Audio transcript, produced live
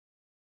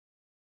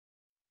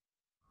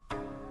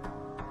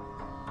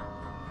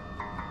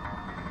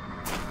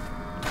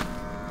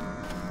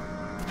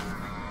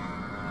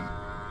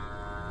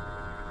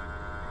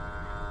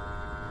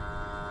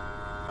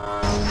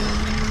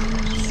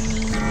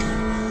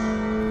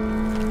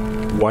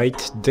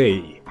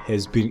WhiteDay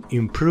has been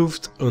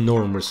improved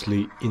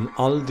enormously in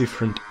all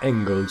different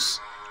angles,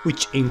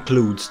 which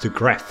includes the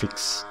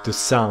graphics, the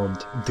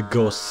sound, the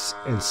ghosts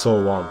and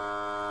so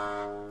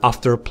on.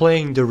 After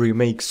playing the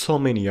remake so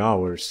many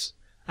hours,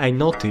 I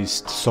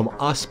noticed some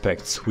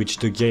aspects which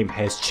the game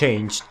has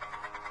changed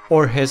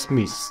or has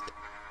missed.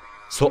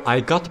 So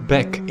I got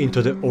back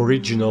into the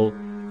original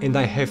and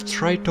I have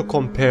tried to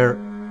compare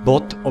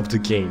both of the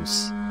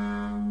games.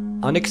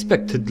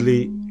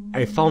 Unexpectedly,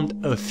 I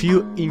found a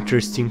few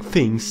interesting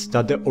things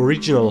that the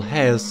original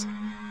has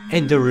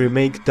and the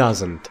remake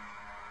doesn't.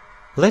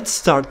 Let's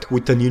start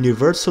with an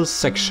universal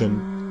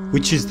section,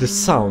 which is the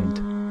sound,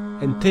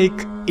 and take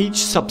each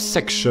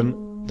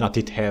subsection that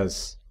it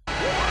has.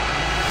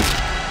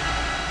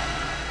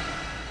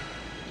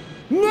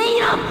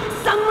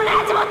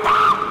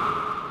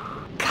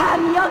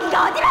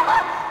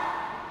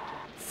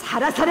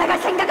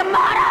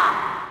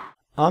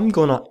 I'm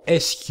gonna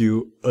ask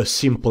you a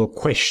simple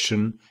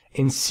question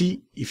and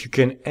see if you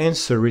can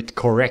answer it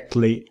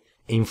correctly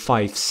in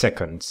 5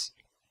 seconds.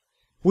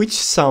 Which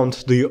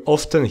sound do you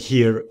often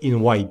hear in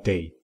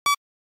WhiteDay?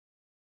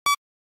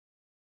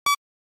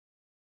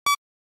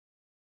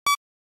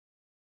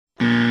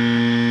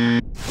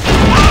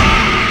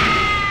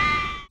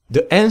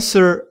 The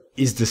answer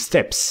is the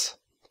steps.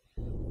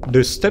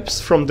 The steps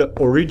from the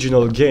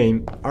original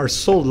game are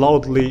so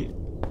loudly,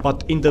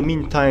 but in the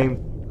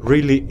meantime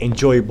really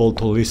enjoyable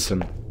to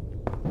listen.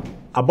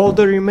 About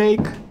the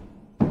remake?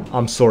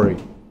 I'm sorry,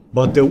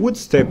 but the wood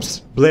steps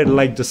blare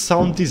like the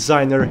sound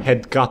designer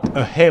had got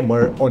a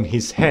hammer on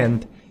his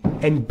hand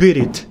and beat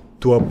it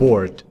to a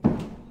board.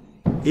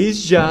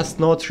 It's just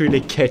not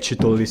really catchy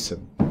to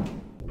listen.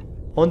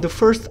 On the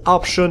first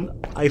option,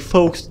 I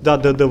thought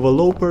that the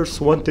developers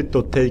wanted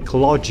to take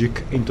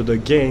logic into the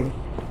game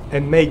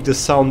and make the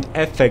sound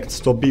effects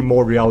to be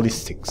more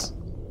realistic.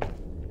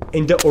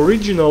 In the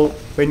original,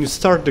 when you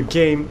start the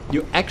game,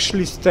 you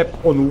actually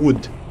step on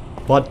wood,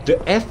 but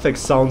the effect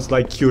sounds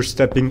like you're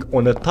stepping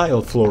on a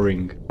tile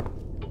flooring.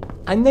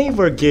 I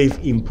never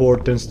gave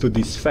importance to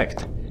this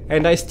fact,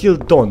 and I still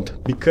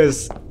don't,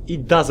 because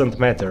it doesn't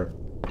matter.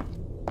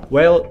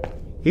 Well,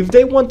 if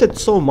they wanted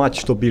so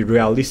much to be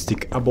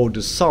realistic about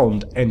the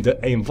sound and the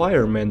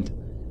environment,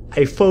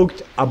 I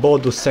thought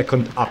about the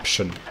second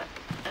option.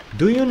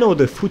 Do you know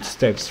the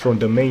footsteps from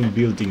the main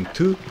building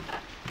too?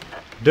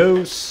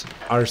 Those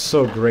are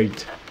so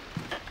great.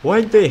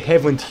 Why they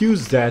haven't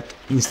used that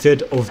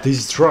instead of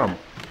this drum?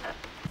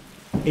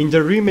 In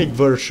the remake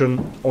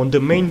version, on the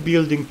main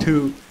building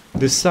too,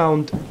 the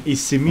sound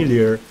is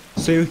similar,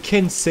 so you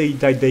can say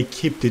that they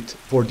kept it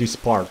for this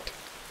part.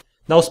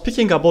 Now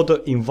speaking about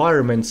the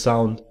environment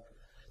sound,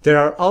 there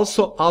are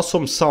also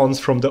awesome sounds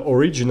from the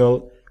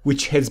original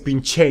which has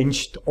been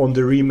changed on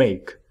the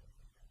remake.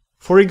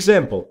 For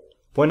example,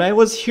 when I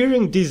was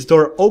hearing this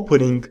door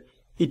opening,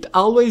 it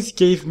always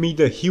gave me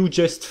the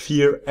hugest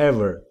fear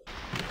ever.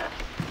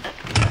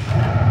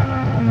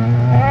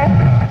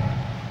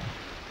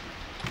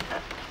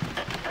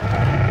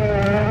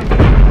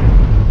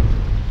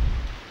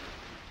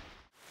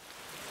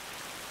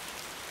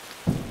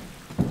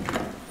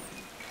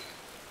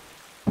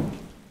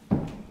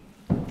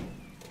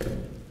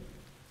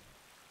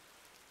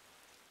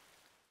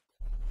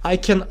 I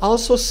can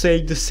also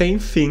say the same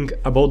thing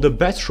about the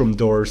bathroom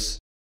doors.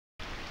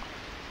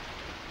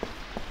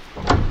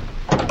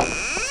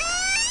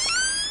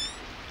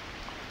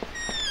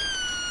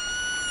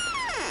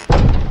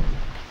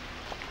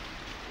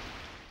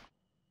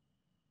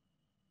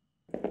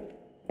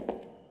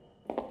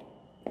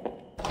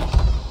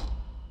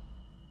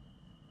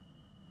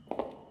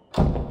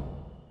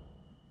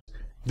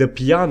 The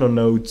piano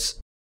notes.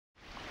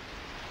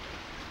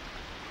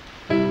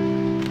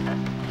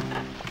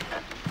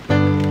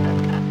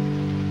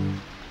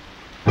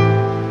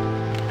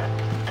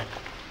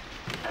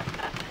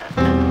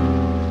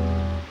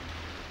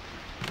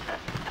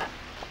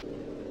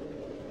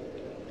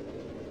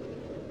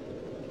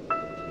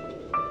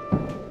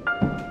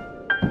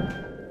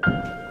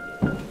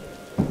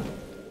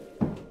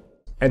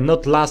 And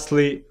not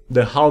lastly,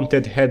 the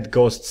haunted head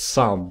ghost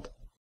sound.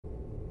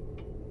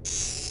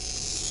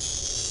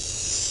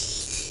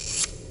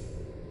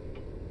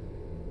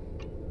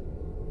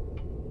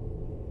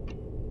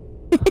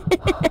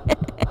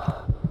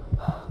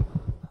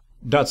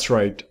 That's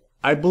right.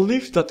 I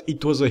believe that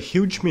it was a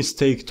huge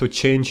mistake to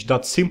change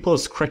that simple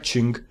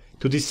scratching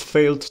to this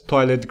failed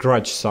toilet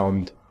garage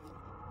sound.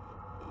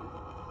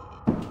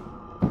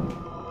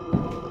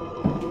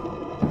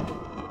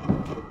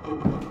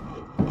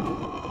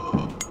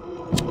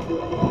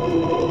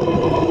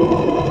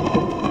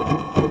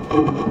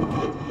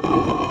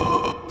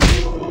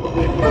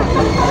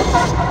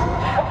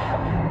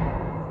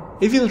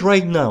 Even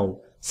right now,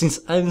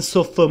 since I'm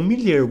so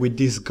familiar with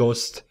this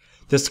ghost,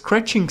 the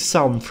scratching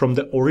sound from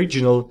the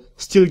original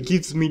still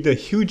gives me the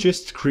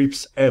hugest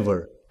creeps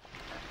ever.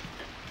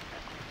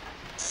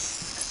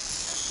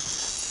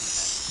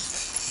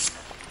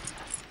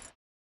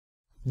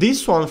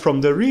 This one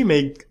from the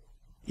remake,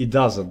 it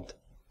doesn't.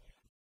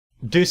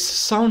 These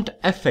sound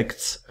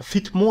effects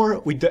fit more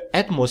with the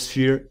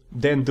atmosphere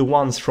than the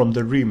ones from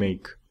the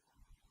remake.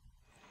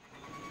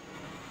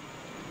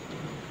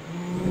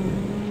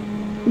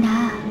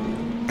 나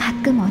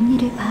가끔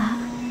언니를 봐.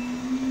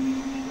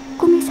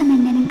 꿈에서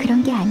만나는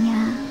그런 게 아니야.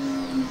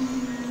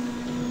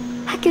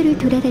 학교를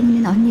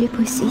돌아다니는 언니를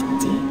볼 수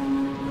있지.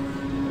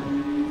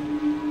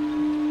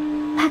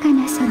 화가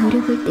나서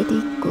노려볼 때도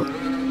있고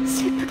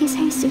슬프게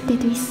서 있을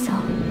때도 있어.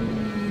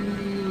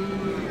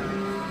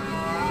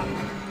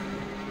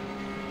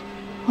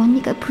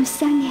 언니가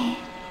불쌍해.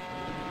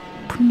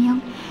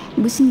 분명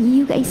무슨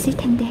이유가 있을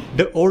텐데.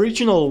 The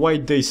original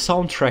WhiteDay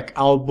soundtrack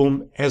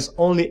album has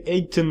only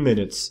 18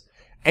 minutes,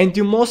 and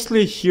you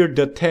mostly hear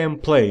the theme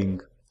playing.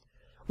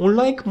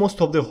 Unlike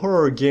most of the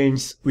horror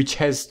games which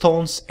has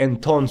tons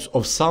and tons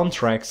of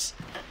soundtracks,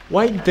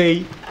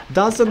 WhiteDay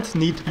doesn't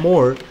need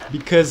more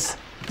because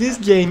this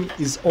game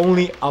is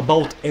only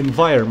about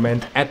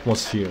environment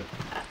atmosphere.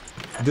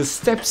 The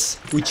steps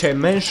which I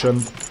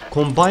mentioned,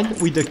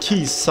 combined with the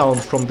keys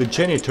sound from the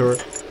janitor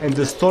and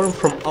the storm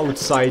from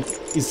outside,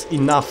 is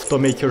enough to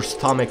make your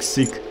stomach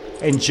sick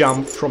and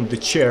jump from the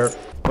chair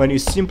when you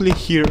simply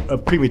hear a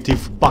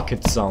primitive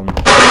bucket sound.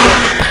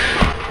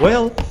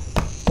 Well,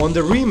 on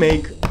the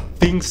remake,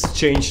 things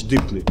change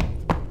deeply.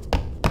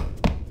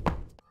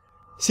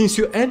 Since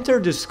you enter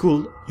the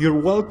school, you're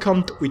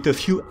welcomed with a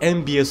few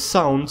ambient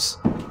sounds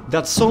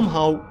that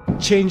somehow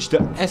change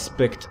the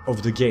aspect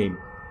of the game.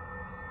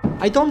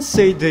 I don't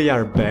say they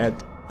are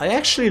bad, I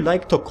actually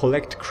like to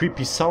collect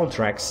creepy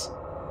soundtracks,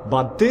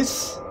 but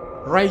this,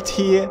 right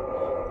here,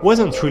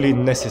 wasn't really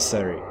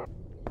necessary.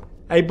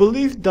 I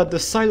believe that the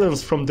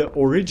silence from the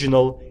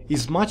original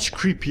is much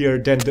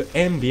creepier than the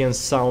ambient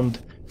sound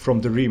from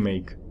the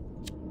remake.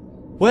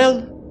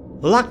 Well,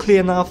 luckily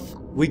enough,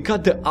 we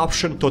got the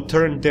option to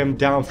turn them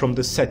down from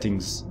the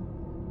settings.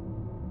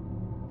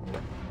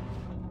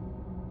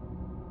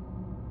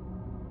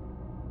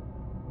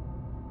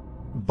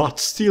 But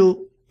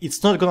still,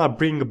 it's not gonna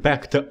bring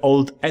back the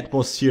old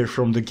atmosphere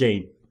from the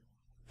game.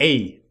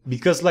 A,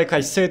 because like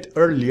I said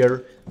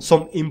earlier,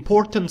 some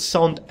important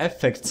sound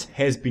effects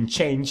has been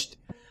changed.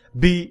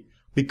 B,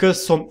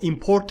 because some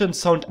important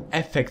sound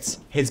effects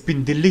has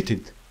been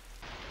deleted.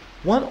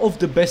 One of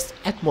the best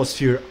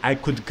atmosphere I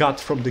could get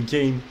from the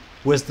game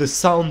was the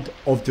sound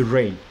of the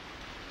rain.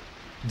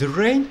 The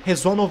rain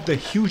has one of the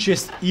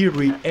hugest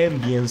eerie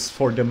ambience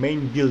for the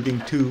main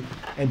building too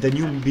and the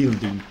new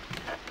building.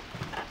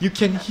 You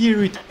can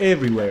hear it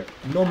everywhere,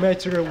 no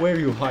matter where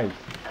you hide.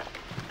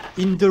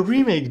 In the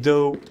remake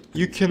though,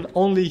 you can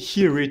only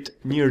hear it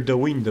near the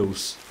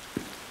windows.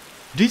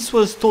 This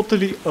was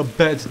totally a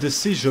bad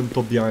decision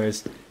to be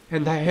honest,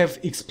 and I have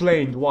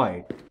explained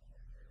why.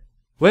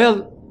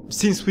 Well,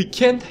 since we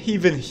can't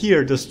even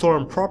hear the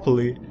storm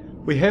properly,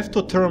 we have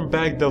to turn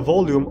back the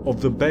volume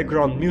of the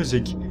background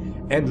music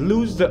and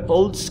lose the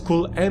old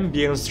school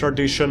ambience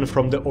tradition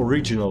from the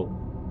original.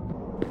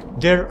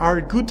 There are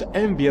good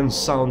ambient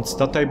sounds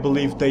that I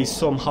believe they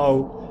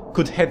somehow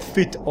could have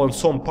fit on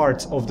some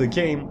parts of the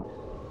game,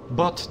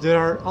 but there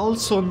are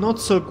also not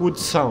so good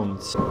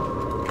sounds.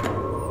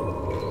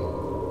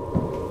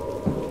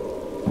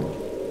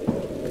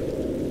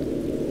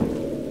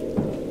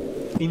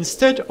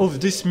 Instead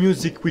of this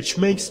music which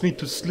makes me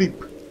to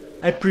sleep,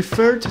 I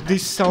preferred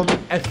this sound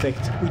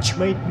effect which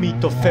made me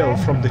to fall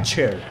from the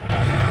chair.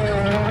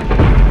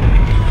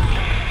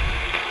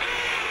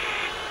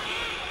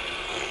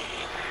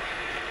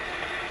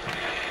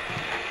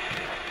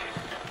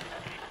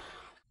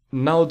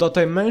 Now that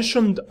I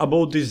mentioned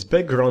about this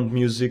background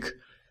music,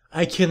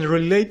 I can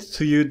relate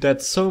to you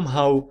that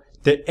somehow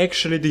they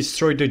actually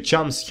destroyed the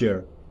jump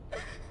scare.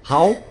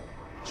 How?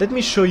 Let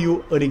me show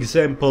you an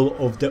example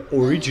of the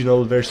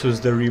original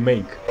versus the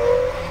remake.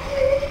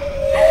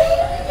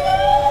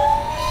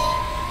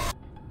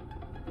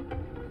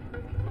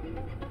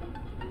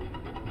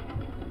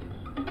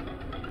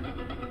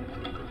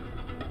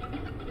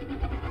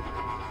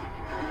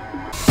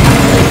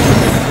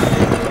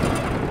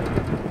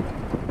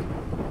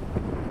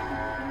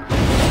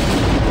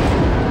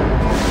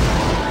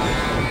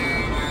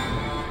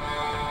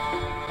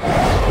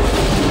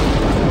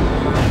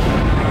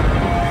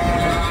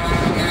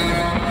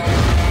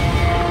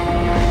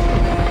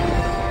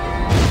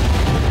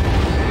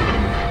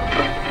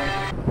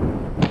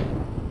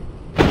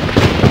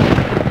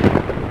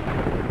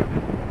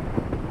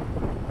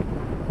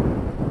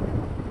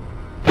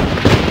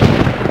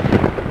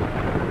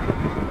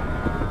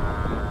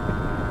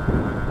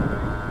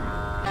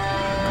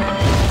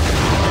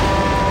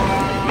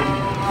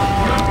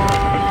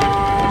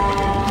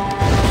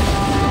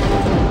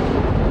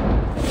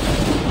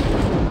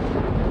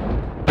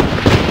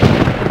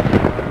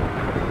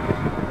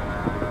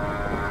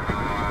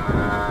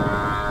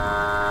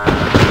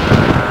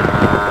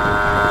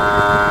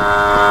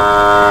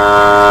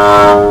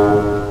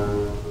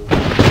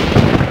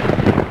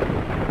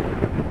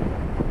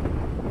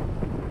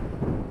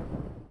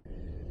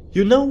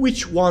 You know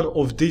which one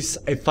of these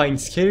I find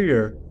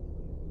scarier?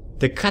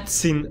 The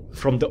cutscene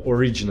from the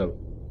original.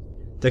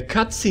 The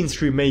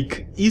cutscene's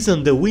remake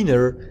isn't the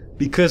winner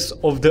because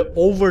of the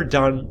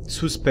overdone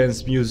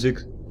suspense music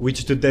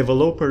which the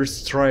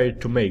developers tried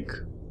to make.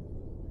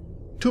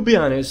 To be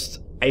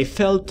honest, I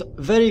felt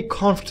very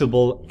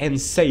comfortable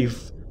and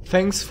safe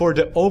thanks for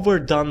the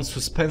overdone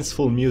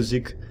suspenseful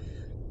music,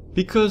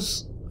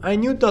 because I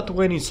knew that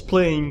when it's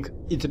playing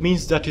it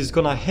means that it's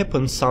gonna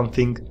happen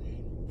something,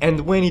 and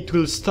when it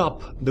will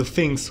stop the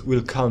things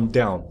will count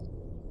down.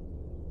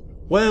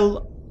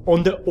 Well,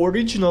 on the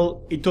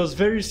original it was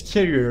very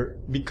scarier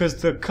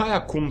because the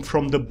kayakum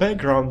from the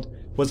background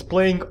was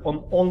playing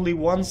on only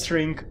one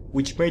string,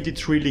 which made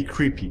it really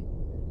creepy.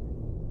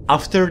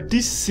 After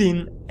this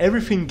scene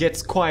everything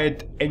gets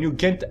quiet and you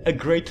get a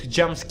great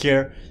jump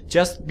scare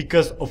just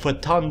because of a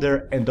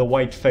thunder and a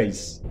white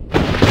face.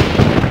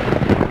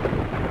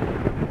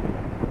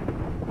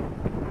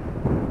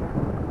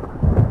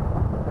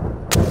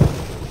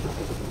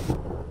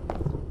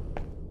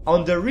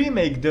 On the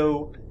remake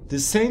though, the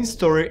same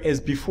story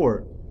as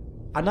before.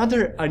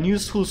 Another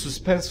unuseful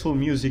suspenseful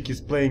music is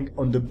playing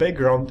on the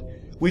background,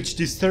 which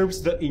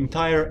disturbs the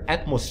entire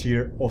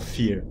atmosphere of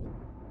fear.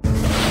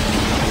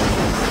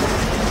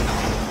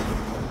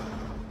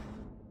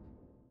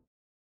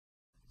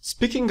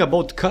 Speaking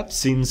about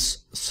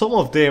cutscenes, some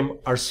of them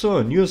are so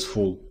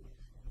unuseful.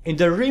 In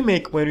the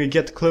remake, when we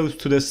get close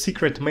to the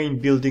secret main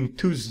building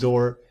 2's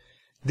door,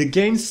 the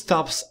game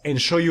stops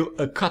and shows you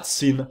a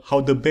cutscene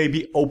how the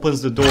baby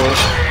opens the door.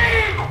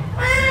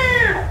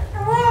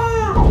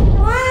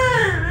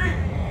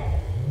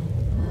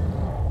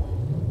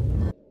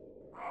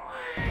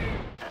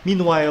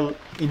 Meanwhile,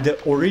 in the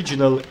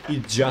original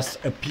it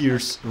just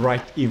appears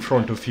right in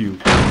front of you.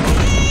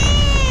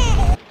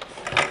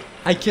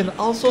 I can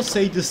also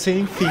say the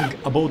same thing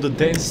about the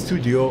dance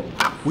studio,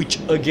 which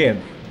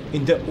again,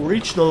 in the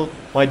original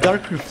my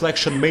dark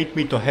reflection made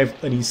me to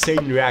have an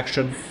insane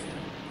reaction.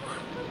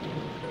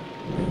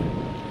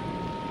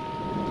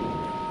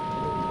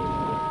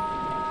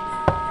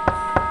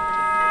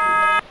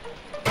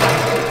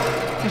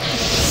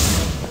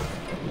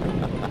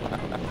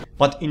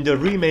 But in the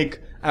remake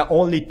I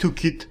only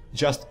took it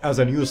just as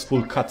an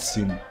useful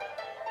cutscene.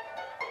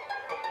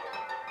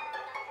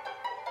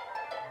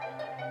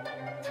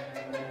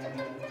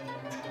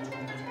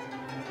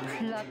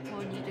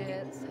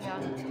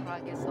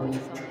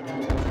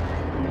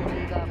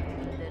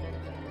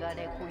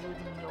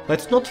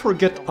 Let's not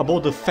forget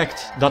about the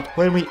fact that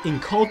when we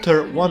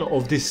encounter one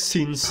of these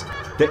scenes,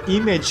 the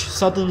image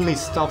suddenly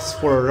stops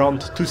for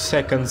around 2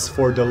 seconds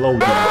for the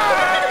loading.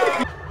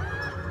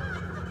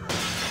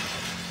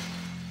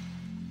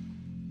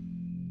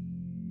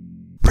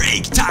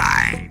 Break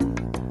time!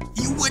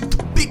 You went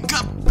to pick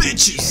up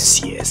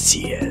bitches!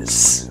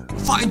 Yes.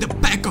 Find a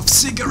pack of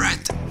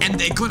cigarettes and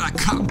they gonna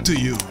come to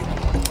you.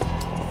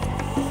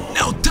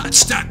 Now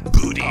touch that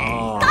booty!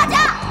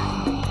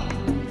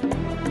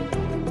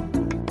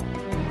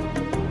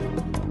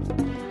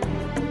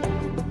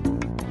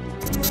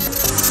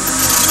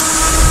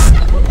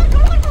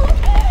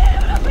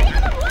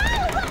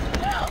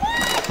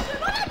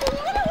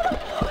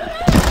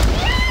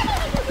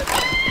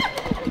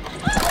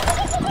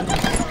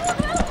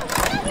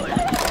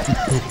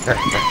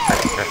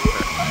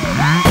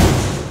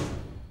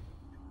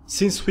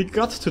 Since we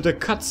got to the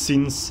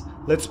cutscenes,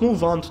 let's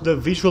move on to the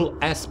visual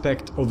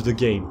aspect of the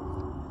game.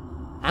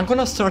 I'm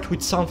gonna start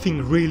with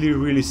something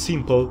really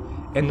simple,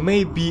 and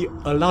maybe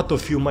a lot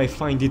of you might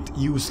find it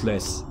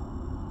useless.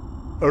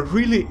 A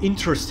really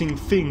interesting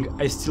thing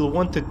I still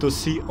wanted to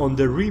see on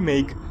the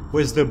remake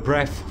was the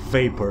breath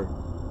vapor.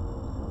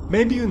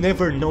 Maybe you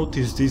never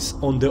noticed this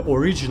on the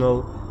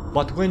original,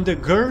 but when the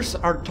girls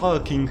are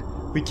talking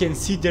we can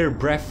see their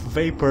breath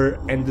vapor,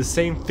 and the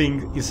same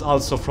thing is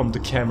also from the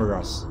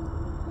cameras.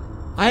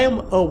 I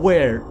am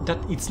aware that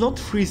it's not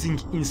freezing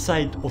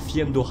inside of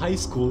Yendo High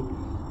School,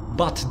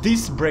 but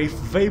this breath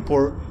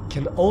vapor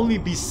can only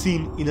be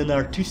seen in an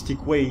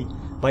artistic way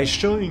by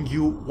showing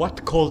you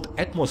what cold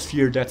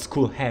atmosphere that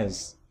school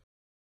has.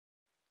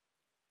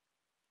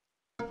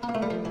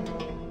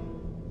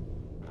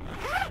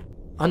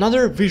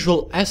 Another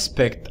visual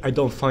aspect I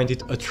don't find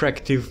it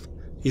attractive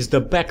is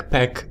the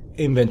backpack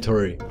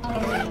inventory.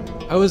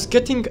 I was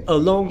getting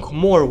along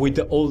more with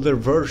the older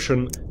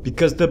version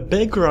because the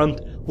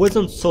background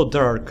wasn't so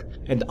dark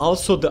and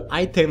also the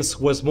items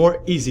was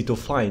more easy to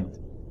find.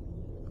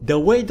 The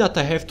way that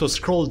I have to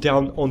scroll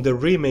down on the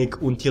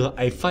remake until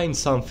I find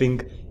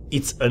something,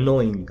 it's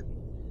annoying.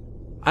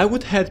 I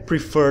would have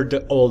preferred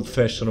the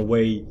old-fashioned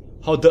way,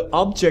 how the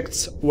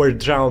objects were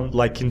drawn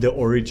like in the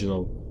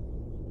original.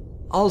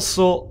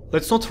 Also,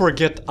 let's not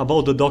forget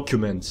about the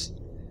documents.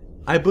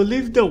 I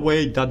believe the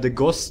way that the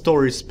Ghost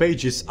Stories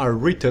pages are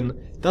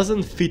written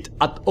doesn't fit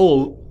at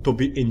all to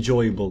be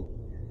enjoyable.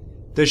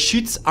 The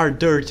sheets are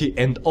dirty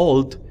and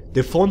old,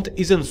 the font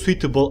isn't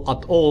suitable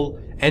at all,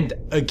 and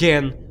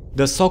again,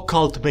 the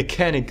so-called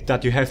mechanic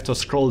that you have to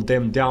scroll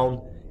them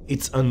down,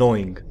 it's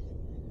annoying.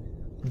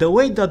 The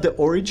way that the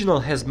original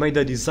has made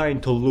the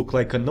design to look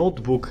like a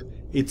notebook,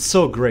 it's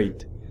so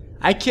great.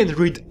 I can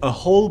read a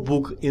whole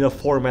book in a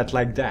format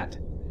like that.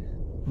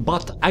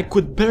 But I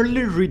could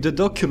barely read the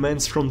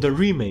documents from the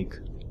remake.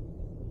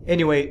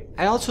 Anyway,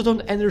 I also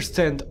don't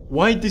understand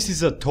why this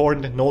is a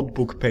torn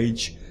notebook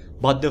page,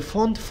 but the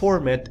font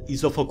format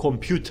is of a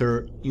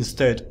computer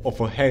instead of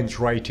a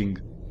handwriting.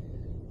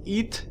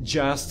 It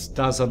just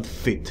doesn't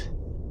fit.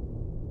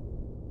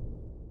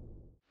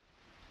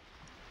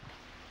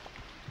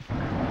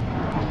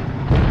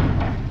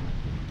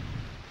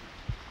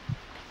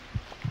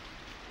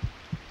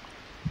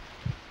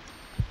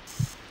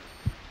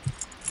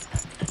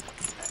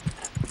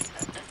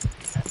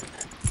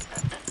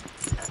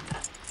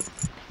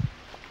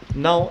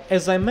 Now,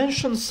 as I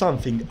mentioned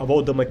something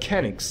about the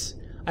mechanics,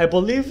 I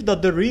believe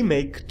that the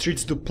remake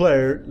treats the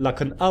player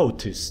like an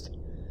autist.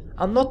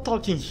 I'm not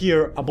talking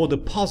here about the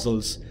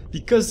puzzles,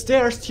 because they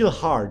are still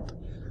hard,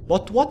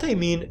 but what I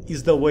mean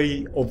is the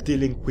way of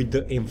dealing with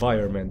the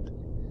environment.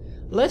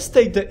 Let's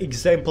take the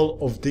example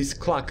of this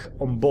clock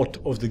on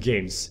both of the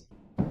games.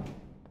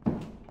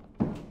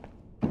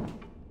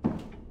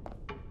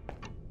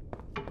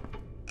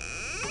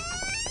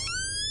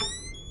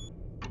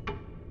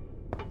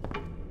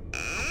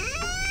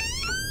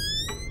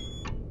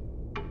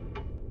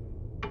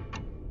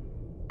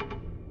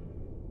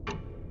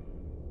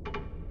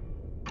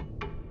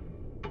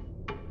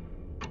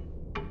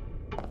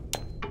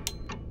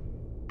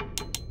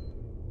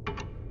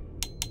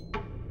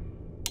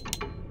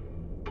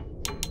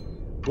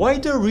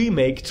 WhiteDay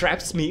Remake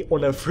traps me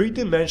on a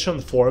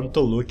 3-dimension form to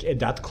look at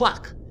that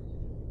clock.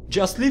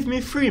 Just leave me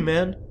free,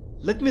 man.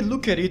 Let me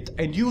look at it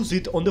and use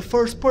it on the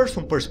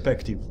first-person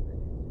perspective.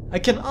 I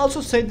can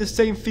also say the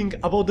same thing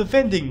about the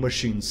vending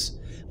machines.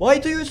 Why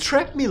do you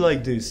trap me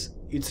like this?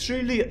 It's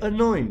really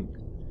annoying.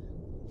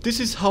 This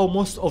is how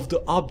most of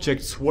the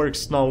objects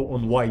works now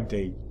on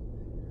WhiteDay.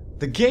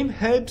 The game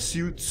helps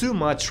you too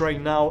much right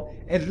now,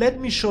 and let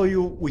me show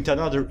you with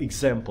another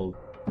example.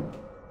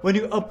 When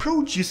you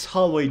approach this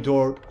hallway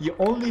door, you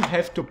only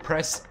have to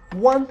press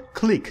one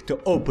click to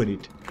open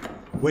it.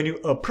 When you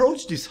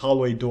approach this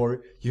hallway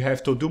door, you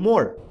have to do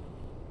more.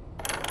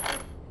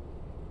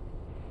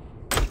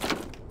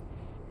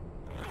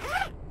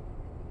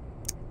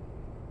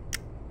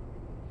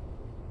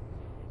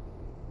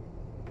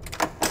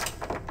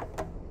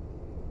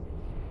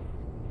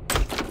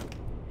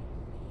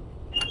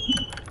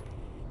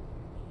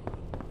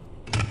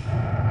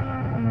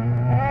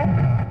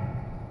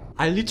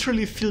 I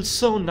literally feel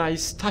so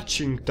nice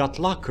touching that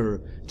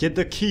locker, get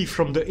the key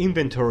from the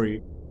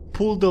inventory,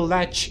 pull the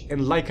latch,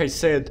 and like I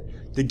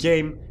said, the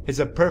game has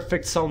a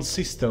perfect sound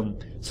system,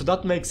 so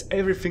that makes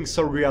everything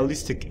so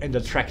realistic and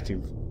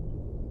attractive.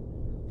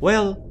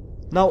 Well,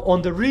 now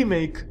on the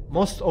remake,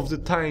 most of the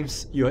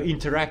times you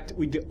interact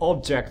with the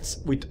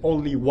objects with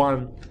only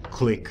one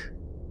click.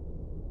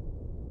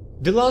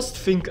 The last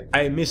thing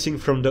I'm missing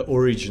from the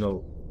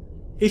original.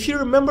 If you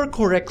remember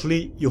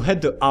correctly, you had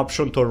the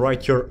option to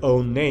write your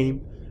own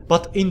name,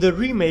 but in the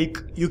remake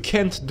you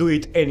can't do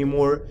it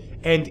anymore,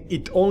 and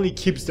it only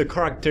keeps the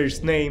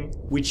character's name,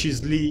 which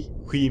is Lee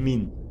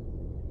Hui-min.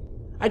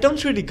 I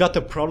don't really got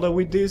a problem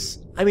with this.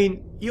 I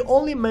mean, you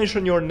only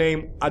mention your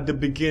name at the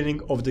beginning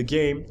of the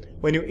game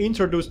when you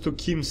introduce to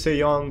Kim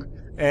Se-young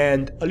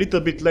and a little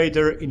bit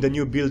later in the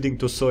new building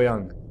to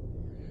So-young.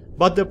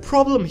 But the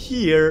problem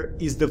here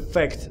is the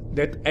fact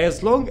that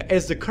as long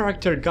as the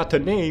character got a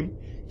name,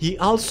 he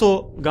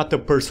also got a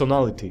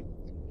personality.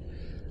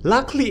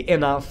 Luckily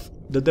enough,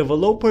 the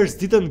developers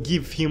didn't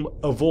give him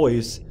a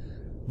voice,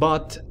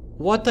 but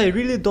what I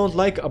really don't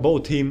like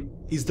about him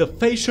is the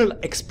facial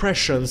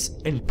expressions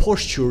and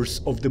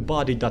postures of the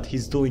body that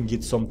he's doing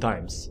it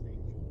sometimes.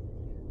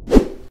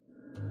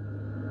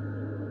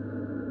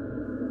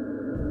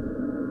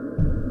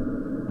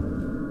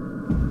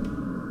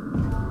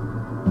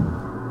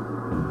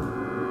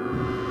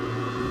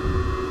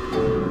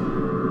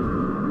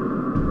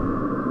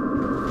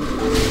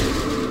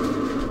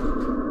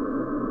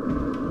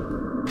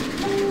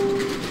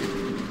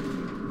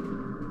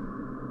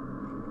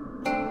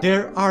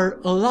 There are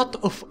a lot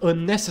of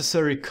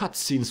unnecessary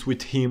cutscenes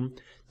with him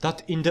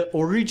that in the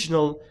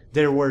original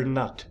there were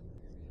not.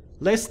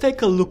 Let's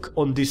take a look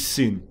on this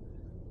scene.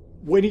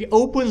 When he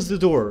opens the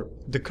door,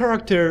 the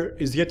character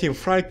is getting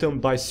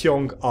frightened by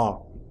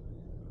Seong-ah.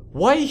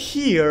 Why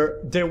here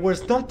there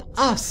was not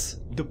us,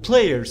 the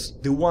players,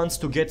 the ones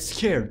to get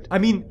scared? I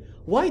mean,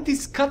 why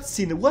this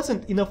cutscene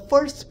wasn't in a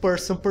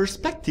first-person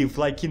perspective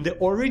like in the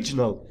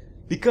original?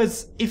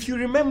 Because if you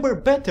remember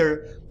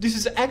better, this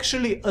is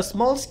actually a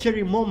small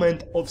scary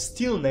moment of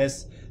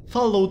stillness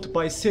followed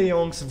by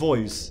Se-young's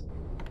voice.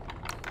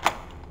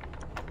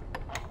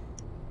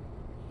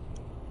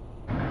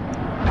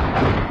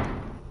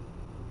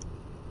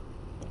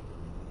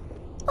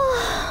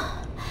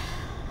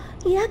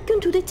 이 학교는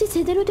도대체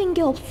제대로 된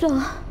게 없어.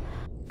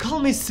 Call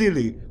me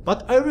silly,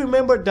 but I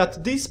remember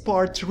that this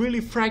part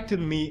really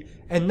frightened me,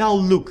 and now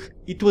look,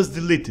 it was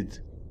deleted.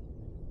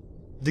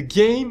 The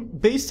game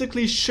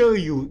basically shows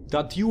you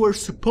that you were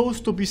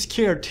supposed to be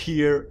scared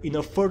here in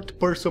a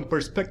third-person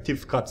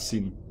perspective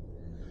cutscene.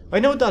 I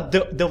know that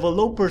the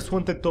developers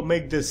wanted to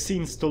make the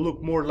scenes to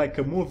look more like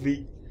a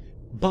movie,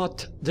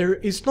 but there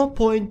is no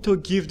point to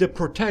give the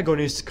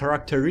protagonist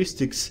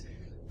characteristics,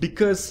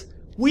 because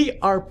We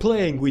are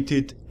playing with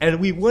it and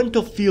we want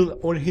to feel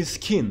on his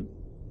skin.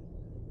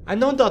 I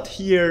know that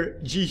here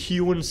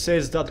Ji-hyun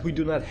says that we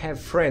do not have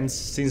friends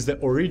since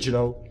the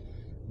original,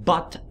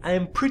 but I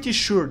am pretty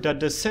sure that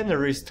the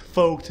scenarist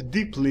thought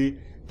deeply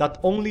that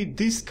only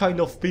this kind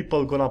of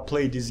people gonna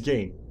play this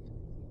game.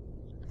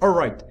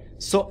 Alright,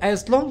 so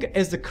as long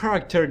as the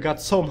character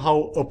got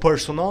somehow a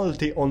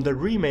personality on the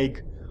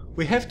remake,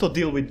 we have to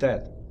deal with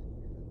that.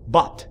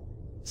 But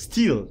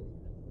still,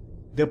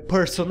 the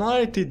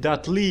personality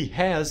that Lee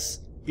has,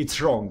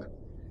 it's wrong.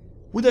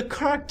 Would a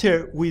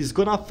character who is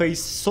gonna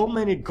face so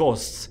many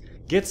ghosts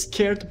get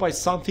scared by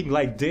something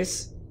like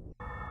this?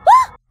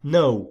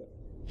 No.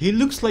 He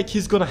looks like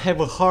he's gonna have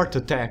a heart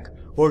attack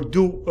or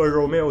do a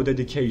Romeo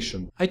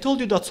dedication. I told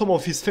you that some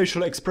of his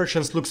facial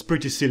expressions looks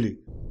pretty silly.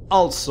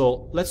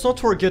 Also, let's not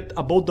forget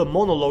about the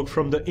monologue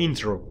from the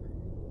intro.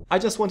 I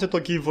just wanted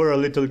to give her a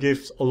little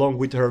gift along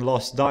with her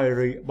lost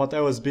diary, but I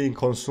was being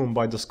consumed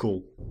by the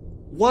school.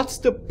 What's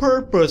the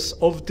purpose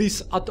of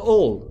this at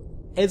all?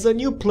 As a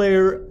new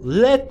player,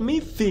 let me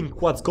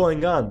think what's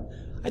going on.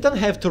 I don't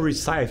have to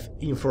receive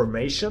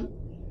information.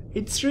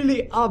 It's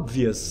really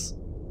obvious.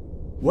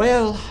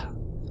 Well,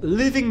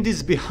 leaving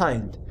this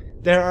behind,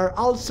 there are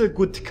also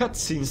good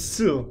cutscenes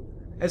too,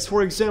 as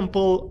for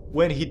example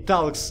when he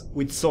talks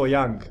with So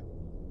Young.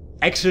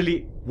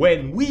 Actually,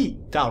 when we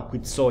talk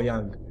with So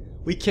Young,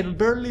 we can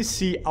barely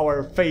see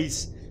our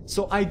face,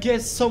 so I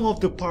guess some of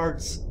the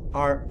parts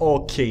are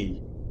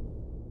okay.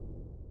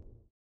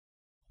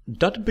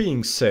 That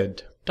being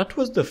said, that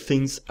was the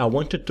things I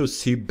wanted to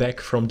see back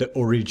from the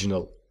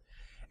original.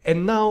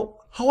 And now,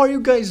 how are you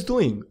guys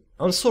doing?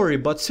 I'm sorry,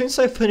 but since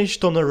I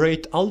finished to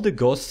narrate all the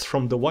ghosts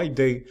from the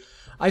WhiteDay,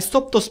 I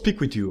stopped to speak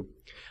with you.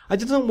 I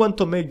didn't want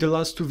to make the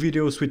last two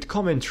videos with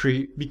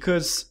commentary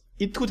because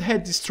it would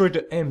have destroyed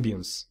the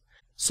ambience.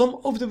 Some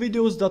of the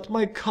videos that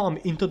might come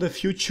into the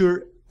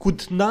future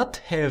could not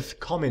have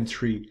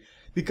commentary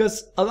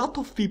because a lot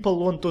of people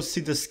want to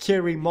see the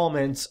scary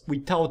moments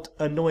without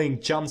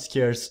annoying jump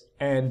scares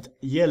and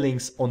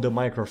yellings on the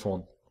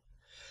microphone.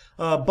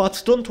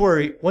 But don't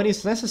worry, when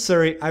it's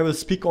necessary I will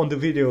speak on the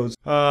videos,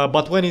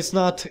 but when it's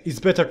not, it's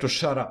better to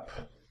shut up.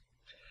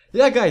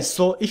 Yeah guys,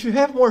 so if you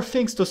have more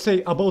things to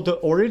say about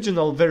the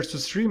original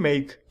versus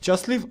remake,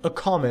 just leave a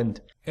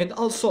comment. And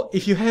also,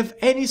 if you have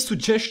any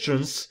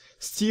suggestions,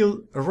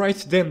 still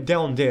write them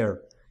down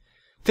there.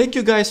 Thank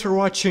you guys for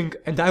watching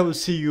and I will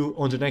see you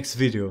on the next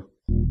video.